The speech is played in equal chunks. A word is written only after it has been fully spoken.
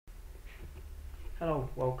Hello,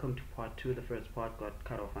 welcome to part 2. The first part got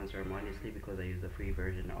cut off unceremoniously because I used the free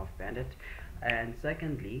version of Bandit. And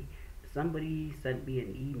secondly, somebody sent me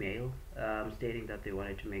an email stating that they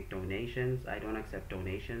wanted to make donations. I don't accept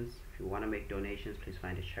donations. If you want to make donations, please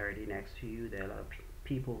find a charity next to you. There are a lot of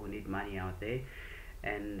people who need money out there,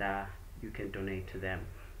 and you can donate to them.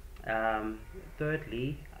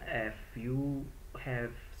 Thirdly, if you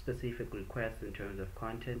have specific requests in terms of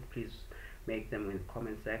content, please make them in the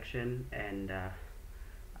comment section, and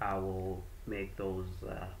I will make those.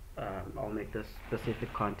 I'll make the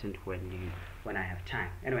specific content when I have time.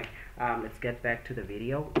 Anyway, let's get back to the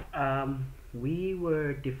video. We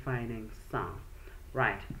were defining sum,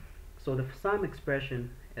 right? So the sum expression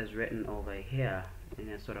is written over here in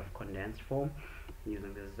a sort of condensed form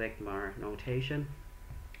using the sigma notation.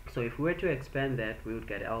 So if we were to expand that, we would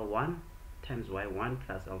get L1 times Y1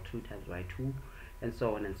 plus L2 times Y2, and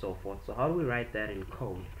so on and so forth. So how do we write that in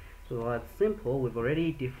code? So it's simple. We've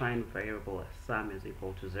already defined variable sum is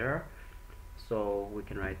equal to 0. So we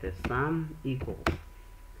can write this sum equals,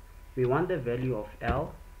 we want the value of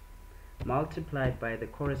L multiplied by the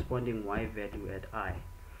corresponding Y value at I.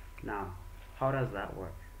 Now, how does that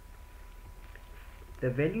work? The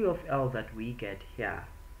value of L that we get here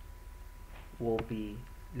will be,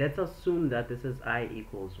 let's assume that this is I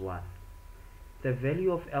equals 1. The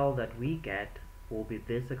value of L that we get will be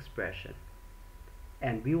this expression,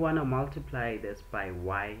 and we want to multiply this by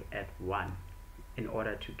Y at 1 in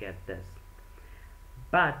order to get this.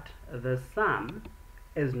 But the sum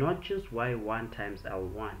is not just Y1 times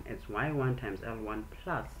L1, it's Y1 times L1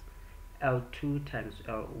 plus L2 times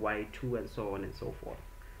Y2, and so on and so forth.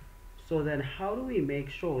 So then how do we make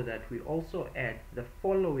sure that we also add the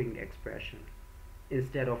following expression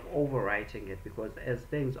instead of overwriting it? Because as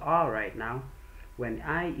things are right now, when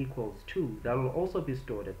I equals 2, that will also be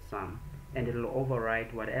stored at sum, and it will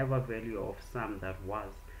overwrite whatever value of sum there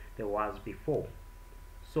was before.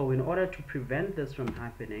 So in order to prevent this from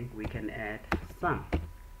happening, we can add sum.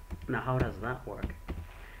 Now how does that work?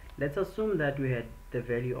 Let's assume that we had the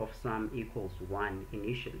value of sum equals 1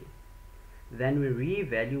 initially. Then we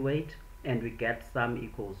reevaluate and we get sum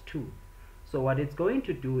equals 2. So what it's going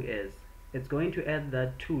to do is it's going to add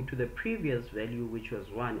that 2 to the previous value, which was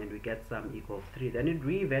 1, and we get sum equals 3. Then it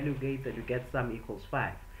reevaluates and we get sum equals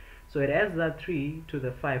 5. So it adds that 3 to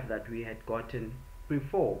the 5 that we had gotten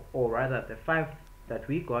before, or rather the 5 that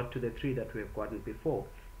we got to the 3 that we have gotten before,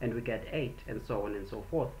 and we get 8, and so on and so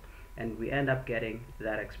forth. And we end up getting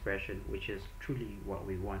that expression, which is truly what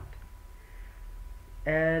we want.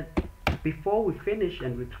 And before we finish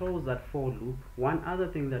and we close that for loop, one other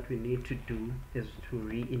thing that we need to do is to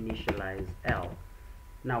reinitialize L.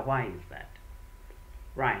 Now why is that?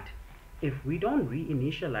 Right, if we don't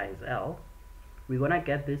reinitialize L, we're gonna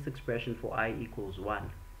get this expression for I equals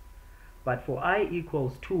 1. But for I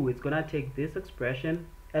equals 2, it's gonna take this expression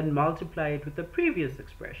and multiply it with the previous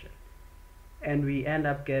expression, and we end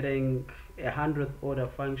up getting a 100th order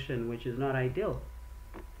function, which is not ideal.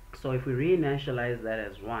 So if we reinitialize that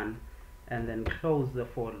as 1 and then close the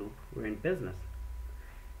for loop, we're in business.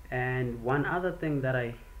 And one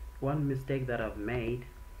mistake that I've made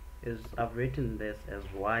is I've written this as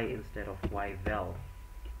y instead of yvel.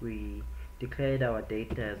 We declared our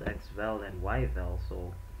data as xvel and yvel,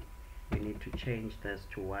 so we need to change this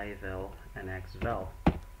to yvel and xvel.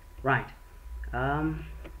 Right,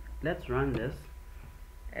 let's run this,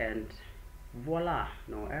 and voila,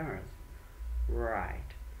 no errors.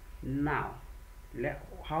 Right, now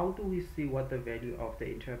how do we see what the value of the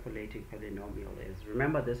interpolating polynomial is?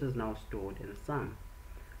 Remember, this is now stored in sum.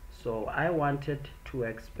 So I wanted to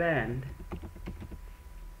expand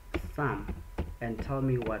sum and tell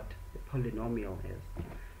me what the polynomial is,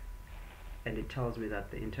 and it tells me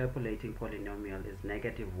that the interpolating polynomial is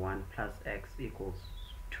 -1 plus x equals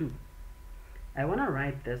 2. I want to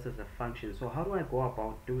write this as a function, so how do I go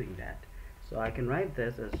about doing that? So I can write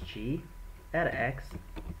this as g at x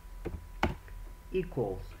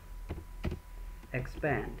equals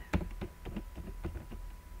expand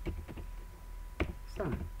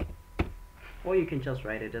sum, or you can just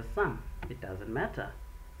write it as sum, it doesn't matter,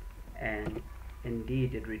 and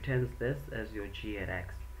indeed it returns this as your g at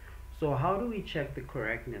x. So how do we check the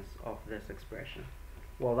correctness of this expression?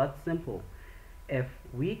 Well, that's simple. If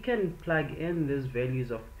we can plug in these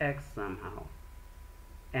values of x somehow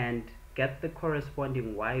and get the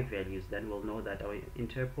corresponding y values, then we'll know that our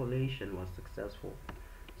interpolation was successful.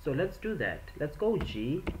 So let's do that. Let's go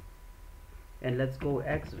g and let's go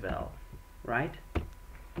xvel, right?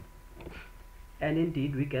 And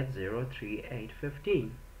indeed we get 0, 3, 8,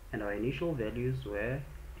 15, and our initial values were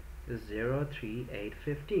 0, 3, 8,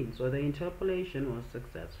 15. So the interpolation was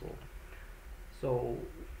successful. So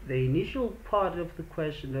the initial part of the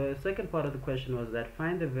question, the second part of the question was that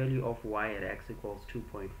find the value of y at x equals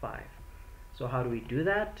 2.5. So how do we do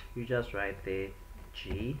that? You just write the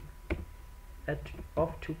g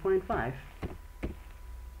of 2.5,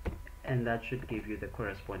 and that should give you the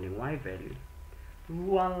corresponding y value.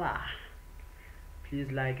 Voila! Please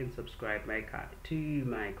like and subscribe to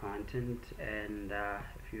my content, and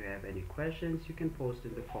if you have any questions you can post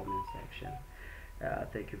in the comment section.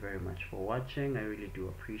 Thank you very much for watching. I really do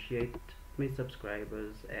appreciate my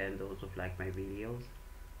subscribers and those who like my videos.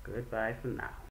 Goodbye for now.